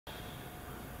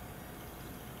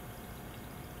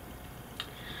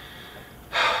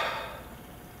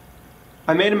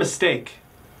I made a mistake.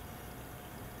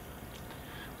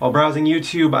 While browsing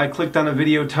YouTube, I clicked on a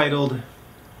video titled,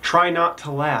 "Try Not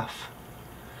to Laugh."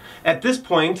 At this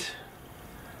point,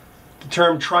 the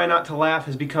term "try not to laugh"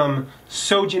 has become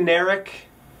so generic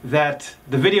that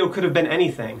the video could have been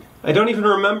anything. I don't even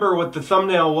remember what the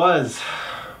thumbnail was,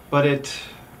 but it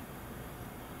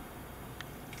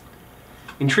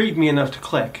intrigued me enough to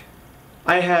click.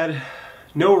 I had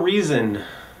no reason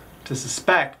to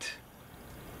suspect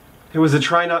it was a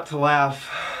try not to laugh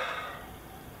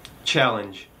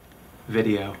challenge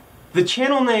video. The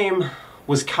channel name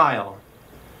was Kyle,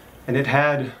 and it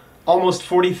had almost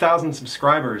 40,000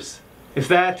 subscribers. If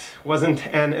that wasn't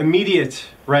an immediate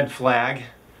red flag,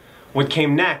 what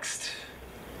came next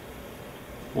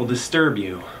will disturb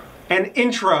you. An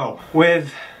intro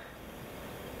with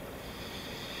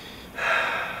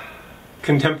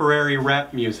contemporary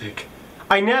rap music.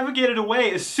 I navigated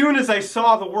away as soon as I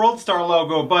saw the WorldStar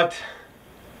logo, but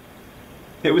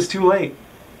it was too late.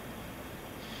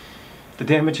 The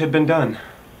damage had been done.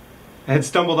 I had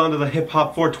stumbled onto the Hip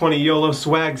Hop 420 YOLO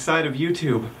swag side of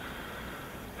YouTube.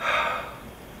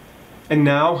 And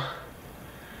now,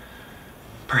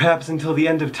 perhaps until the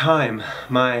end of time,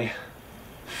 my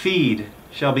feed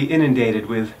shall be inundated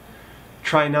with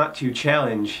try not to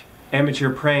challenge,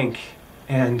 amateur prank,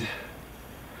 and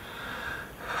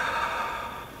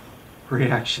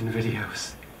reaction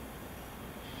videos.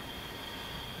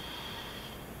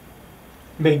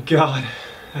 May God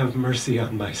have mercy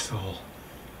on my soul.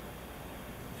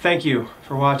 Thank you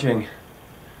for watching.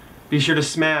 Be sure to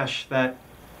smash that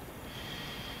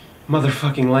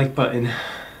motherfucking like button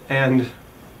and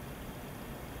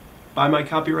buy my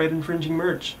copyright infringing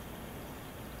merch.